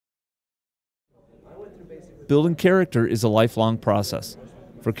building character is a lifelong process.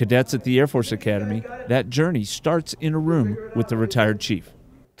 For cadets at the Air Force Academy, that journey starts in a room with the retired chief.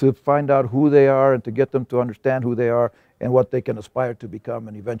 To find out who they are and to get them to understand who they are and what they can aspire to become,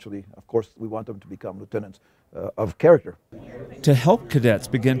 and eventually, of course, we want them to become lieutenants of character. To help cadets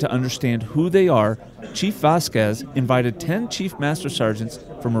begin to understand who they are, Chief Vasquez invited 10 Chief Master Sergeants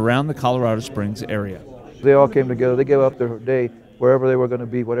from around the Colorado Springs area. They all came together. They gave up their day, wherever they were going to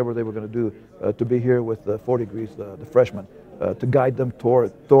be, whatever they were going to do, to be here with the 4 degrees, the freshmen, to guide them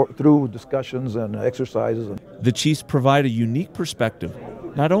through discussions and exercises. The chiefs provide a unique perspective,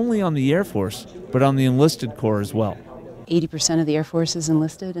 not only on the Air Force, but on the enlisted corps as well. 80% of the Air Force is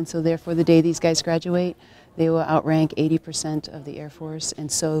enlisted, and so therefore the day these guys graduate, they will outrank 80% of the Air Force.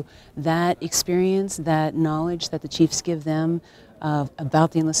 And so that experience, that knowledge that the chiefs give them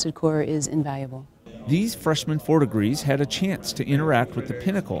about the enlisted corps is invaluable. These freshmen 4 degrees had a chance to interact with the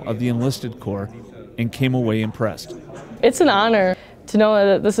pinnacle of the enlisted corps and came away impressed. It's an honor to know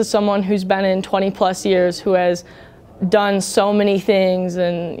that this is someone who's been in 20+ years, who has done so many things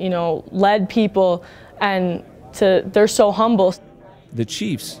and, led people, and they're so humble. The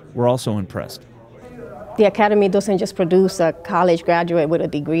chiefs were also impressed. The Academy doesn't just produce a college graduate with a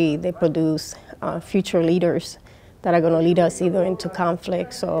degree, they produce future leaders that are going to lead us either into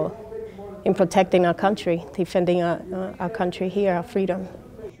conflicts or in protecting our country, defending our country here, our freedom.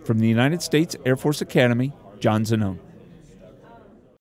 From the United States Air Force Academy, John Zanone.